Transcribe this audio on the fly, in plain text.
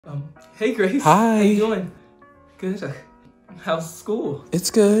Hey Grace. Hi. How you doing? Good. How's school? It's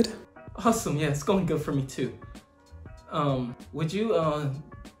good. Awesome. Yeah, it's going good for me too. Would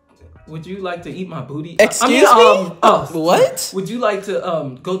you like to eat my booty? Excuse me? What? Would you like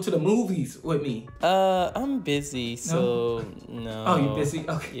to go to the movies with me? I'm busy, so no. Oh, you're busy?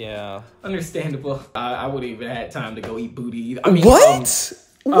 Okay. Yeah. Understandable. I wouldn't even have time to go eat booty either. I mean, what?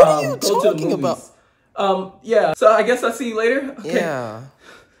 What are you talking about? Yeah. So I guess I'll see you later. Okay. Yeah.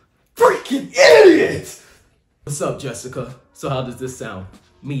 Freaking idiot! What's up, Jessica? So how does this sound?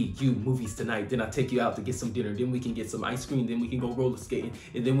 Me, you, movies tonight, then I take you out to get some dinner, then we can get some ice cream, then we can go roller skating,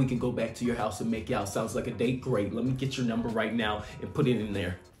 and then we can go back to your house and make out. Sounds like a date? Great. Let me get your number right now and put it in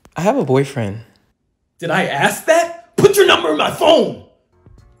there. I have a boyfriend. Did I ask that? Put your number in my phone!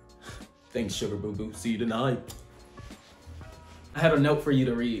 Thanks, Sugar Boo Boo. See you tonight. I had a note for you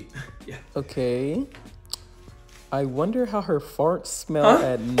to read. Yeah. Okay. I wonder how her farts smell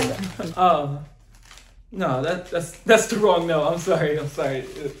at night. No, that's the wrong note. I'm sorry.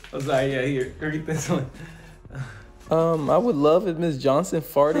 Yeah, here, read this one. I would love if Miss Johnson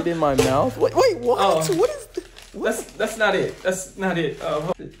farted in my mouth. Wait, what? What is this? That's not it. That's not it.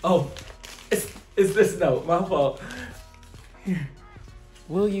 It's this note. My fault. Here.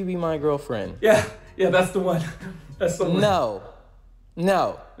 Will you be my girlfriend? Yeah, that's the one. That's the one. No.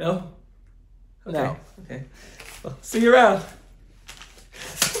 No? Okay. No. Okay. Well, see you around.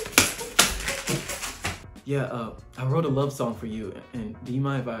 Yeah, I wrote a love song for you, and do you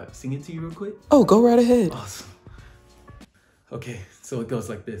mind if I sing it to you real quick? Oh, go right ahead. Awesome. Okay, so it goes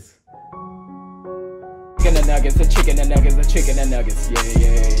like this. Chicken and nuggets, a chicken and nuggets, a chicken and nuggets, yeah.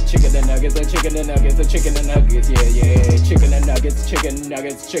 Chicken and nuggets, a chicken and nuggets, a chicken and nuggets, yeah. Chicken and nuggets, chicken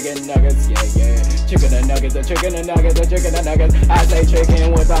nuggets, chicken nuggets, yeah. Chicken and nuggets, a chicken and nuggets, a chicken and nuggets. I say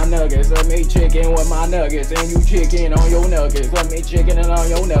chicken with my nuggets, let me chicken with my nuggets, and you chicken on your nuggets, let me chicken and on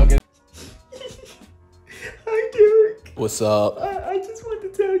your nuggets. Hi, Derek. What's up? I just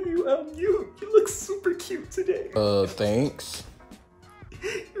wanted to tell you, you look super cute today. Thanks.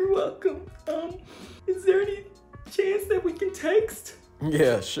 You're welcome. Is there any chance that we can text?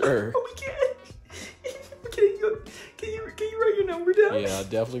 Yeah, sure. Oh, we can. Can you write your number down? Yeah, I'll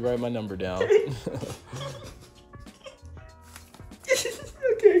definitely write my number down. Okay,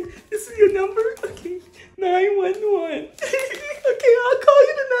 this is your number? Okay, 911. Okay, I'll call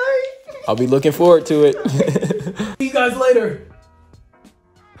you tonight. I'll be looking forward to it. See you guys later.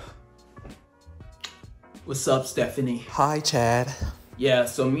 What's up, Stephanie? Hi, Chad. Yeah,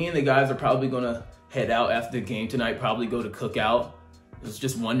 so me and the guys are probably gonna head out after the game tonight, probably go to Cookout. I was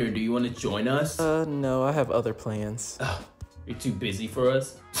just wondering, do you want to join us? No, I have other plans. You're too busy for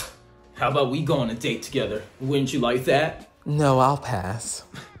us? How about we go on a date together? Wouldn't you like that? No, I'll pass.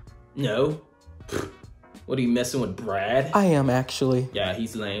 No? What, are you messing with Brad? I am, actually. Yeah,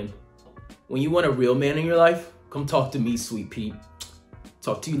 he's lame. When you want a real man in your life, come talk to me, sweet Pete.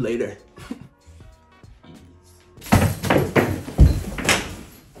 Talk to you later.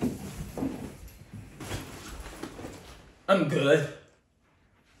 I'm good.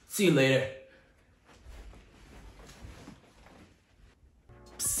 See you later.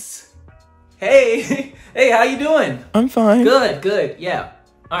 Psst. Hey, hey, how you doing? I'm fine. Good, yeah.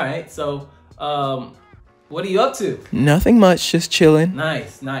 All right, so, what are you up to? Nothing much, just chilling.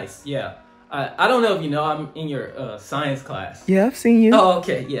 Nice, yeah. I don't know if you know, I'm in your science class. Yeah, I've seen you. Oh,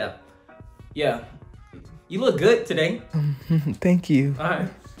 okay, yeah. Yeah. You look good today. Thank you. All right,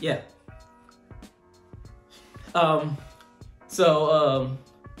 yeah. So,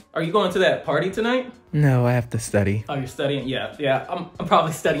 are you going to that party tonight? No, I have to study. Oh, you're studying? Yeah. I'm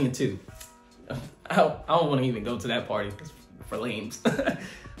probably studying too. I don't want to even go to that party. It's for lames.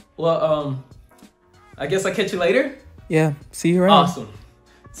 Well, I guess I'll catch you later. Yeah, see you around. Awesome.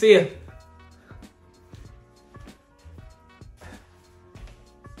 See ya.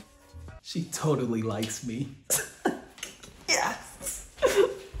 She totally likes me. Yes.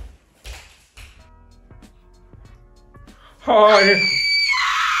 Hi.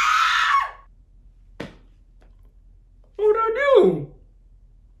 What'd I do?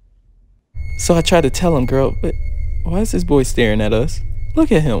 So I tried to tell him, girl, but why is this boy staring at us?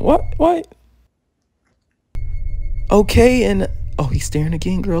 Look at him. What? Okay, and oh, he's staring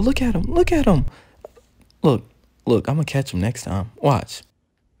again, girl. Look at him. Look, I'm gonna catch him next time. Watch.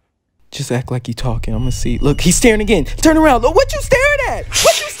 Just act like you talking. I'm gonna see. Look, he's staring again. Turn around. Look, what you staring at?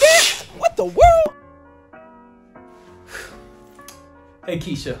 What the world? Hey,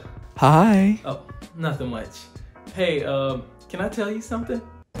 Keisha. Hi. Oh, nothing much. Hey, can I tell you something?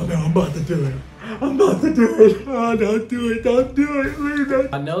 Oh, no, I'm about to do it. Oh, don't do it. Please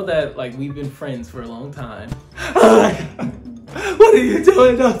don't. I know that, like, we've been friends for a long time. What are you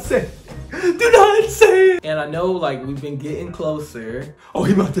doing? Don't say it. Do not say it. And I know, like, we've been getting closer. Oh,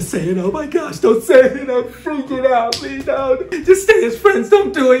 he about to say it. Oh my gosh, don't say it. I'm freaking out. Please don't. Just stay as friends.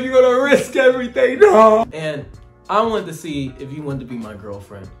 Don't do it. You're gonna risk everything. No. And I wanted to see if you wanted to be my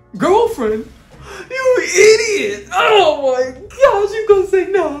girlfriend. Girlfriend? You idiot. Oh my gosh, you gonna say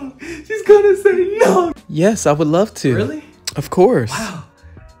no. She's gonna say no. Yes, I would love to. Really? Of course. Wow.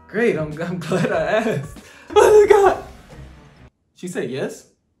 Great. I'm glad I asked. Oh my god. She said yes?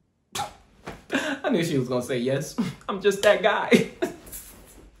 I knew she was gonna say yes. I'm just that guy.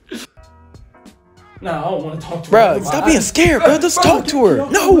 Nah, I don't want to talk to her. Bro, stop being scared, bro. Just talk to her.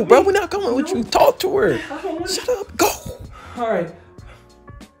 No, bro, we're not going with you. Talk to her. Shut up. Go. All right.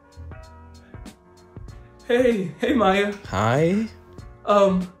 Hey, Maya. Hi.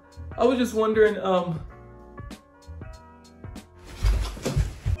 I was just wondering, you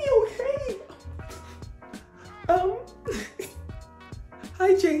okay?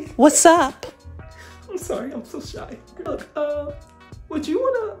 Hi, Jay. What's up? I'm sorry, I'm so shy. Look, would you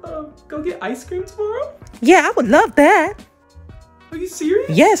wanna go get ice cream tomorrow? Yeah, I would love that. Are you serious?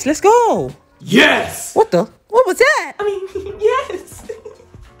 Yes, let's go. Yes! What the? What was that? I mean, yes.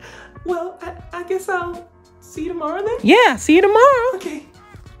 Well, I guess I'll see you tomorrow then? Yeah, see you tomorrow. Okay.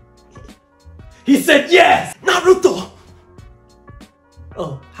 He said yes! Naruto!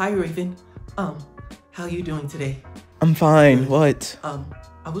 Oh, hi Raven. How you doing today? I'm fine. What?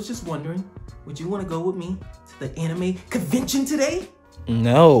 I was just wondering, would you want to go with me to the anime convention today?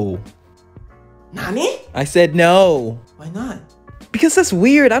 No. Nani? I said no. Why not? Because that's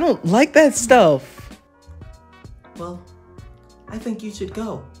weird. I don't like that stuff. Well, I think you should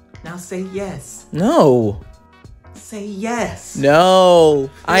go. Now say yes. No. Say yes. No.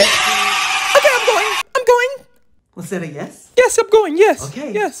 Okay, I'm going. I'm going. Was that a yes? Yes, I'm going. Yes.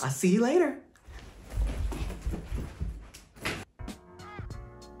 Okay. Yes. I'll see you later.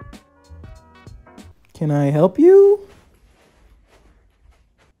 Can I help you?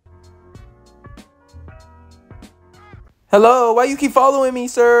 Hello, why you keep following me,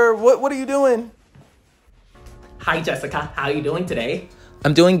 sir? What are you doing? Hi Jessica, how you doing today?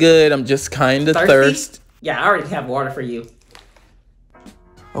 I'm doing good. I'm just kind of thirsty. Yeah, I already have water for you.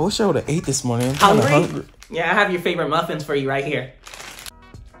 I wish I would have ate this morning. I'm kind of hungry. Yeah, I have your favorite muffins for you right here.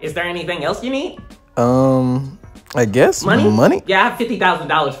 Is there anything else you need? I guess Money? Money? Yeah, I have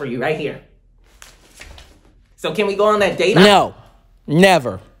 $50,000 for you right here. So can we go on that date? No,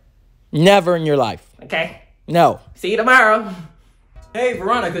 never. Never in your life. Okay. No. See you tomorrow. Hey,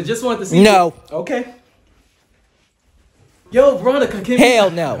 Veronica, just wanted to see No. you. Okay. Yo, Veronica, can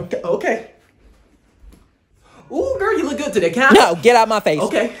Hell no. Okay. Ooh, girl, you look good today. Can I? No, get out my face.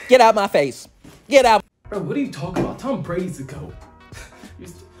 Okay. Get out my face. Get out. Bro, what are you talking about? Tom Brady's the GOAT.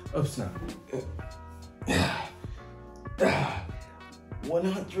 Oh, snap.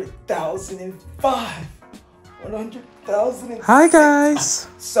 100,005. 100,000. Hi, guys.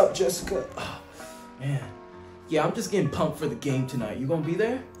 What's up, Jessica? Oh, man. Yeah, I'm just getting pumped for the game tonight. You gonna be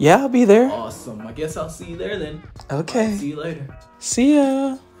there? Yeah, I'll be there. Awesome. I guess I'll see you there then. Okay. Right, see you later. See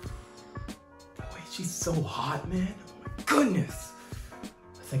ya. Boy, she's so hot, man. Oh my goodness. I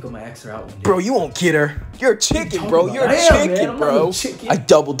think I'm gonna ask her out one day. Bro, you won't get her. You're a chicken, bro. You're a Damn, chicken, man, I'm bro. not no chicken. I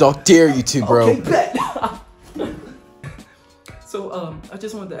double dog dare you to, bro. Okay, bet. So, I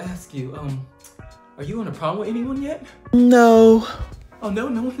just wanted to ask you, are you on a prom with anyone yet? No. Oh, no?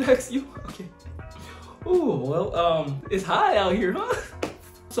 No one asked you? Okay. Oh, well, it's hot out here, huh?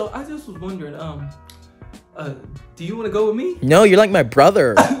 So, I just was wondering, do you want to go with me? No, you're like my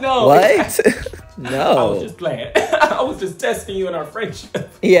brother. No. What? No. I was just playing. I was just testing you in our friendship.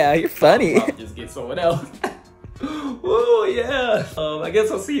 Yeah, you're funny. I'll just get someone else. Oh, yeah. I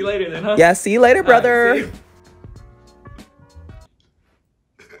guess I'll see you later then, huh? Yeah, see you later, brother. All right, see you.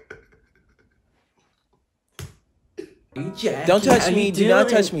 Jackie, Don't touch how me. you Do not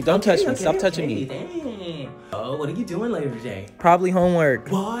doing? touch me. Don't touch me. Stop touching me. Dang. Oh, what are you doing later today? Probably homework.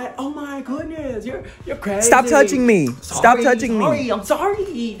 What? Oh my goodness, you're crazy. Stop touching me. Stop touching me. me. I'm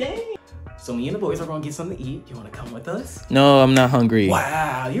sorry. Dang. So me and the boys are gonna get something to eat. You wanna come with us? No, I'm not hungry.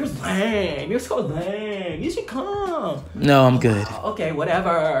 Wow, you're lame. You're so lame. You should come. No, I'm good. Okay,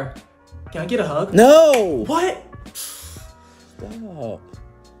 whatever. Can I get a hug? No. What? Stop.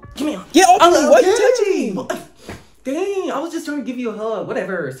 Come here. Get off me. Why are you touching me? Dang, I was just trying to give you a hug.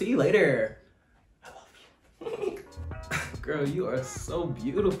 Whatever. See you later. I love you. Girl, you are so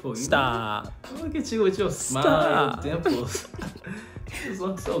beautiful. Stop. Look at you with your smile and dimples. You just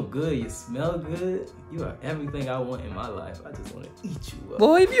look so good. You smell good. You are everything I want in my life. I just want to eat you up.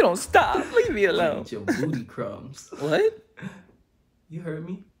 Boy, if you don't stop, leave me alone. Eat your booty crumbs. What? You heard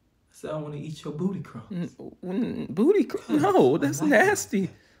me? I said I want to eat your booty crumbs. Booty crumbs? No, that's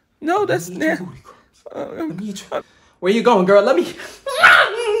nasty. No, that's nasty. Where you going, girl? Let me eat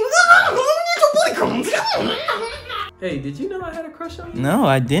your booty crumbs. Hey, did you know I had a crush on you? No,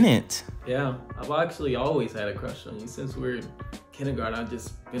 I didn't. Yeah, I've actually always had a crush on you. Since we were in kindergarten, I've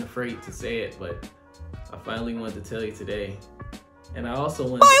just been afraid to say it, but I finally wanted to tell you today. And I also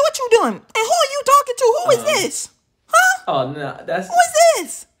wanted... Boy, what you doing? And who are you talking to? Who is this? Huh? Oh, no, that's... Who is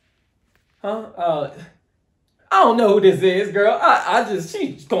this? Huh? I don't know who this is, girl.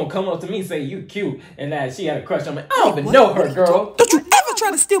 She's gonna come up to me and say you cute and that she had a crush on me. I don't even know her, girl. Don't you ever try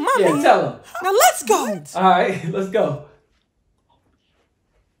to steal my man. Tell her. Now let's go. All right, let's go.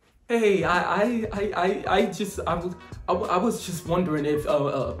 Hey, I was just wondering if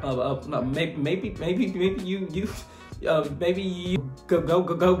maybe you go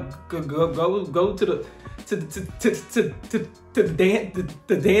to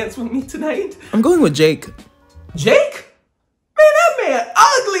the dance with me tonight. I'm going with Jake. Jake? Man, that man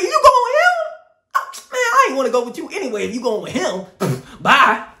ugly. You going with him? Man, I ain't want to go with you anyway if you going with him.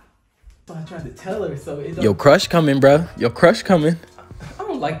 Bye. So I tried to tell her, so it don't... Your crush coming, bro. Your crush coming. I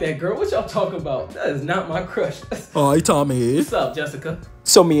don't like that girl. What y'all talking about? That is not my crush. Hi, Tommy. What's up, Jessica?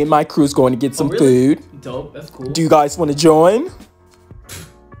 So me and my crew's going to get some food. Dope, that's cool. Do you guys want to join?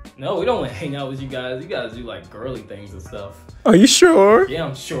 No, we don't want to hang out with you guys. You guys do like girly things and stuff. Are you sure? Yeah,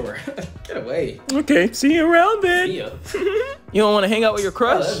 I'm sure. Get away. Okay, see you around then. See ya. You don't want to hang out with your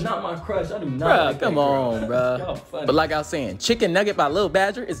crush? That's not my crush. I do not like come that girl. on, bruh. Y'all funny. But like I was saying, Chicken Nugget by Lil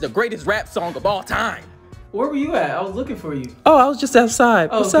Badger is the greatest rap song of all time. Where were you at? I was looking for you. Oh, I was just outside.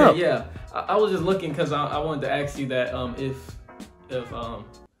 Oh, What's okay, up? Yeah. I was just looking because I wanted to ask you that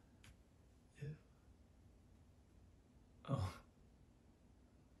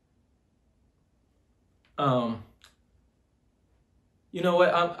you know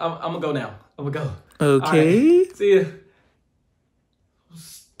what? I'm gonna go now. I'm gonna go. Okay. Right. See ya.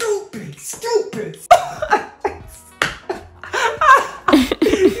 Stupid.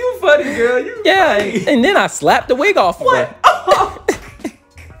 You funny, girl. You funny. And then I slapped the wig off of her. Oh.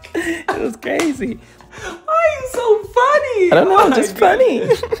 It was crazy. Why are you so funny? I don't know, I'm just funny.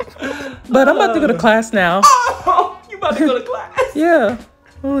 But I'm about to go to class now. Oh, you about to go to class? Yeah.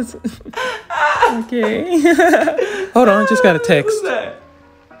 Okay. Hold on, just got a text. Who's that?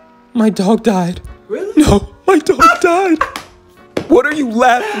 My dog died. Really? No, my dog died. What are you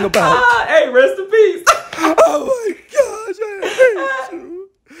laughing about? Hey, rest in peace. Oh my gosh, I hate you.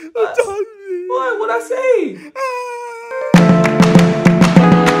 The dog. What? What'd I say?